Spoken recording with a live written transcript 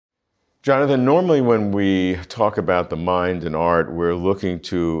Jonathan, normally when we talk about the mind and art, we're looking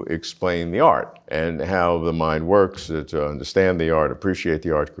to explain the art and how the mind works, to understand the art, appreciate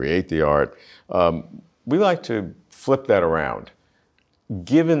the art, create the art. We like to flip that around.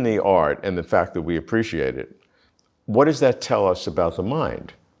 Given the art and the fact that we appreciate it, what does that tell us about the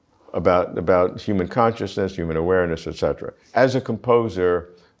mind, about human consciousness, human awareness, etc.? As a composer,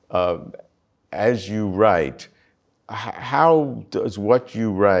 as you write, how does what you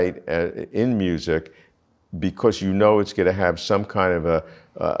write in music, because you know it's going to have some kind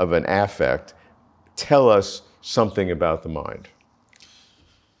of an affect, tell us something about the mind?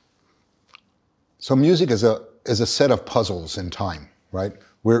 So music is a set of puzzles in time, right?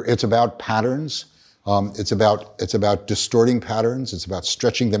 Where it's about patterns. It's about distorting patterns. It's about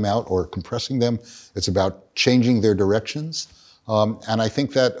stretching them out or compressing them. It's about changing their directions. And I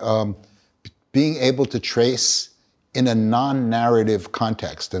think that being able to trace in a non-narrative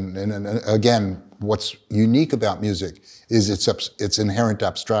context, and again, what's unique about music is its inherent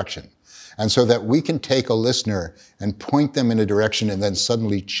abstraction. And so that we can take a listener and point them in a direction and then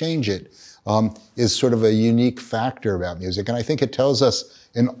suddenly change it is sort of a unique factor about music. And I think it tells us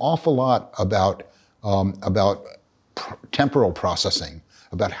an awful lot about temporal processing,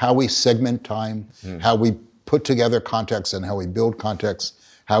 about how we segment time, how we put together context and how we build context,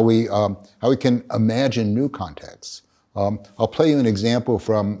 how we can imagine new contexts. I'll play you an example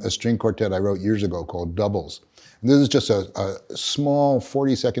from a string quartet I wrote years ago called Doubles. And this is just a small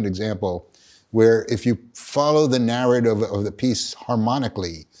 40-second example where if you follow the narrative of the piece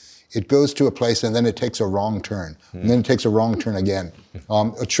harmonically, it goes to a place and then it takes a wrong turn. And then it takes a wrong turn again.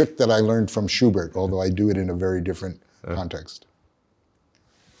 A trick that I learned from Schubert, although I do it in a very different context.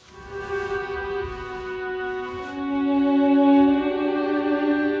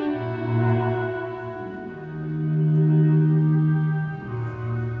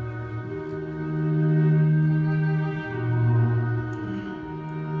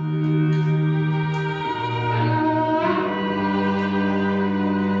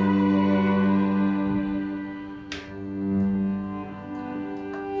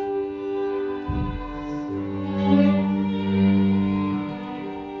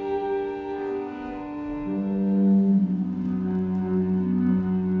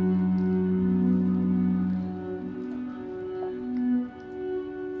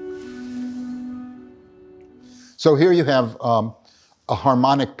 So here you have a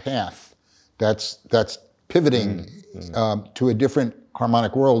harmonic path that's pivoting to a different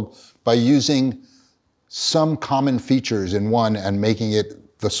harmonic world by using some common features in one and making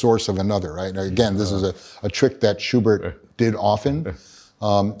it the source of another, right? Now, again, this is a trick that Schubert did often.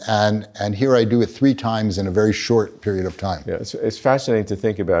 And here I do it 3 times in a very short period of time. Yeah, it's fascinating to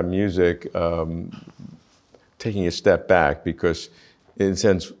think about music taking a step back, because in a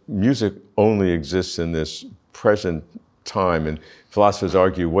sense, music only exists in this present time, and philosophers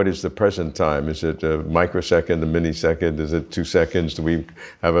argue, what is the present time? Is it a microsecond, a millisecond? Is it 2 seconds? Do we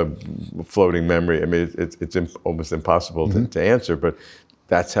have a floating memory? I mean, it's almost impossible to answer, but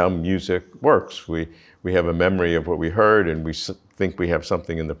that's how music works. We have a memory of what we heard, and we think we have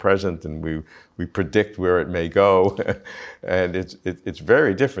something in the present, and we predict where it may go, and it's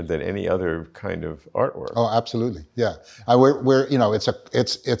very different than any other kind of artwork. Oh, absolutely, yeah. We're you know, it's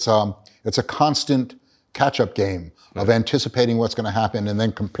a constant catch-up game of anticipating what's going to happen and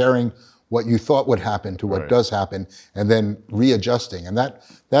then comparing what you thought would happen to what does happen, and then readjusting. And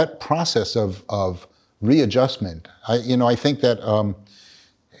that process of readjustment, I think that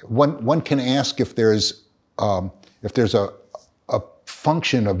one can ask if there's a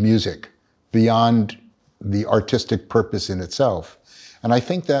function of music beyond the artistic purpose in itself. And I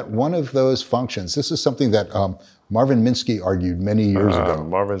think that one of those functions, this is something that Marvin Minsky argued many years ago.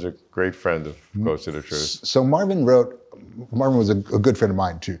 Marvin's a great friend of Close to the Truth. So Marvin was a good friend of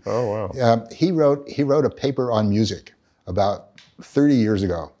mine too. Oh, wow. He wrote a paper on music about 30 years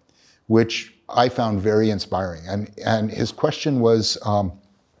ago, which I found very inspiring. And his question was,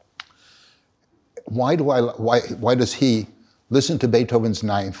 why does he listen to Beethoven's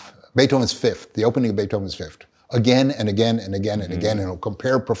Fifth, the opening of Beethoven's Fifth, again and again and again and again, and he'll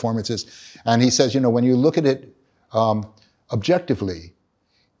compare performances. And he says, when you look at it objectively,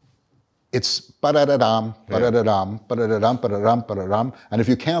 it's ba-da-da-dam, ba-da-da-dam, ba-da-da-dam, ba-da-dam, ba-da-dam. And if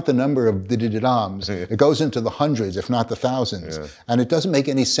you count the number of da-da-da-dams, it goes into the hundreds, if not the thousands. Yeah. And it doesn't make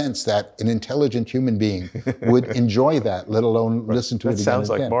any sense that an intelligent human being would enjoy that, let alone listen to it again and again. That sounds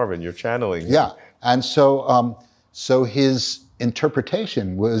like Marvin, you're channeling him. Yeah, and so his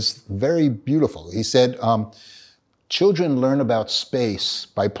interpretation was very beautiful. He said, children learn about space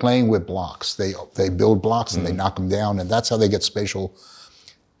by playing with blocks. They build blocks and they knock them down, and that's how they get spatial.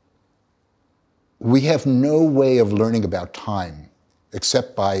 we have no way of learning about time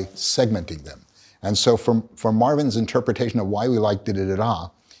except by segmenting them. And so from Marvin's interpretation of why we like da-da-da-da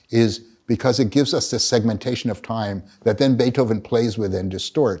is because it gives us this segmentation of time that then Beethoven plays with and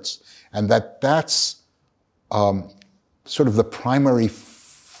distorts, and that's sort of the primary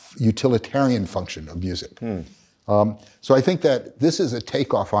utilitarian function of music. So I think that this is a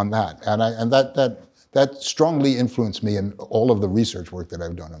takeoff on that, and that strongly influenced me in all of the research work that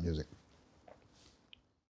I've done on music.